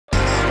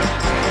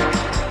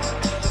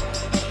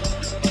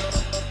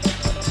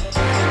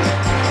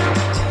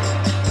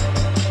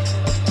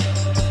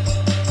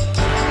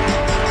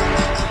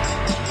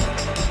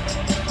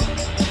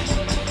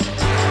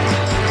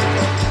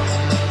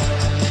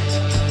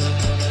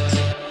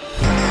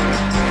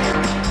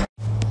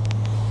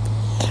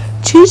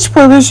GH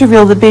spoilers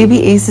reveal that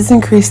Baby Ace is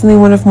increasingly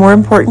one of more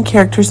important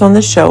characters on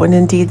the show, and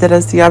indeed that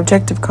as the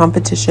object of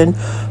competition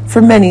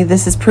for many,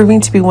 this is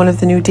proving to be one of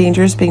the new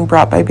dangers being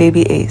brought by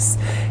Baby Ace.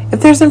 If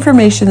there's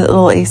information that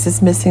little Ace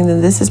is missing, then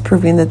this is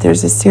proving that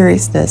there's a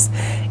seriousness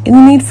in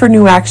the need for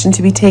new action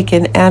to be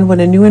taken, and when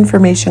a new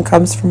information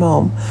comes from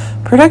home,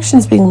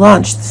 productions being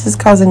launched, this is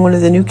causing one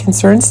of the new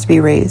concerns to be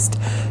raised.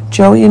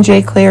 Joey and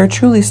Jay Clay are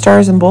truly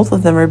stars, and both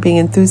of them are being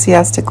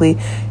enthusiastically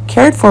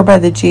cared for by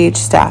the GH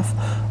staff.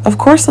 Of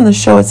course, on the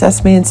show, it's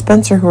Esme and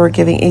Spencer who are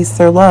giving Ace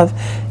their love,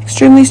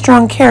 extremely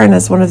strong care, and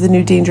as one of the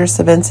new dangerous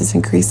events is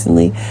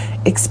increasingly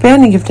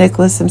expanding, if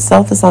Nicholas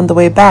himself is on the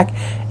way back,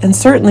 and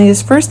certainly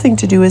his first thing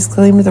to do is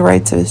claim the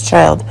rights of his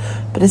child.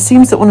 But it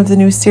seems that one of the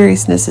new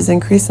seriousness is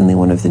increasingly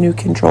one of the new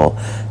control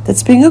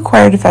that's being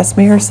acquired if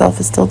Esme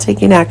herself is still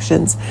taking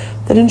actions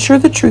that ensure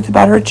the truth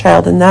about her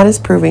child, and that is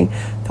proving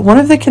that one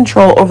of the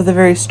control over the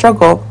very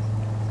struggle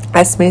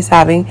Esme is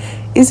having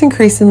is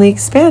increasingly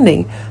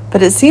expanding.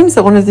 But it seems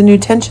that one of the new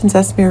tensions,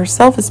 Esme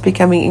herself is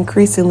becoming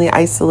increasingly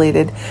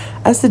isolated,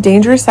 as the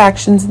dangerous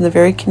actions and the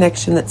very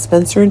connection that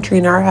Spencer and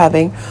Trina are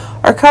having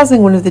are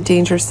causing one of the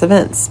dangerous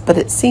events. But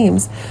it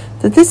seems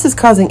that this is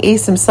causing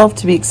Ace himself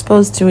to be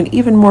exposed to an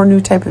even more new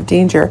type of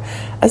danger,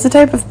 as a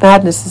type of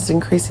madness is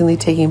increasingly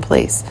taking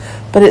place.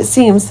 But it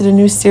seems that a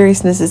new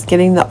seriousness is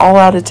getting the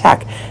all-out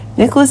attack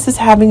Nicholas is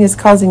having is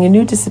causing a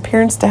new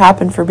disappearance to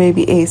happen for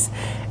Baby Ace,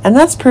 and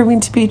that's proving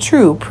to be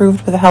true,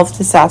 proved with a health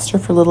disaster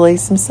for little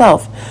Ace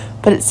himself.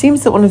 But it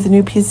seems that one of the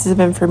new pieces of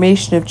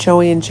information of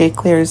Joey and Jay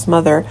Claire's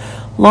mother,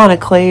 Lana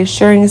Clay, is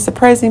sharing a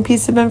surprising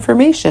piece of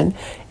information,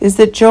 is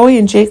that Joey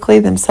and Jay Clay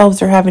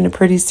themselves are having a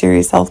pretty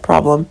serious health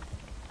problem.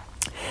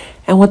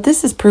 And what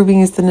this is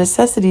proving is the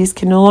necessities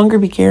can no longer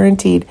be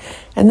guaranteed,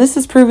 and this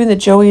is proving that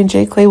Joey and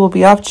Jay Clay will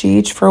be off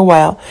GH for a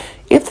while.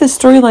 If the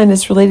storyline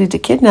is related to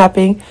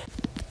kidnapping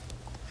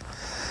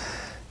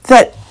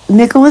that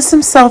Nicholas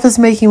himself is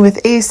making with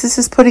Ace, this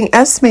is putting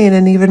Esme in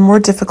an even more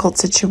difficult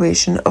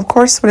situation. Of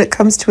course, when it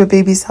comes to a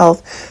baby's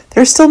health,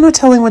 there's still no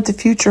telling what the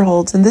future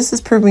holds, and this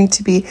is proving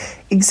to be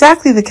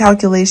exactly the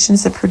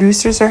calculations that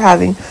producers are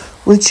having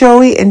with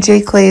Joey and Jay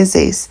Clay as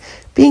Ace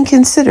being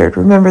considered.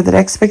 Remember that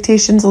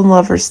expectations and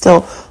love are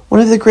still one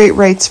of the great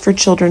rights for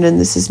children, and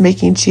this is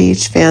making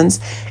GH fans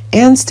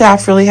and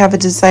staff really have a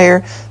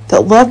desire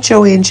that love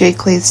Joey and Jay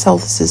Clay's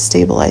health is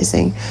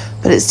stabilizing.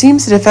 But it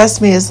seems that if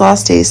Esme has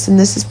lost Ace, then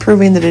this is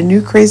proving that a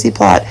new crazy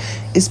plot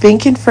is being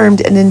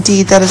confirmed, and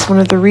indeed that is one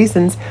of the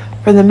reasons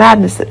for the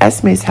madness that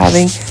Esme is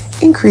having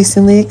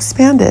increasingly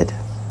expanded.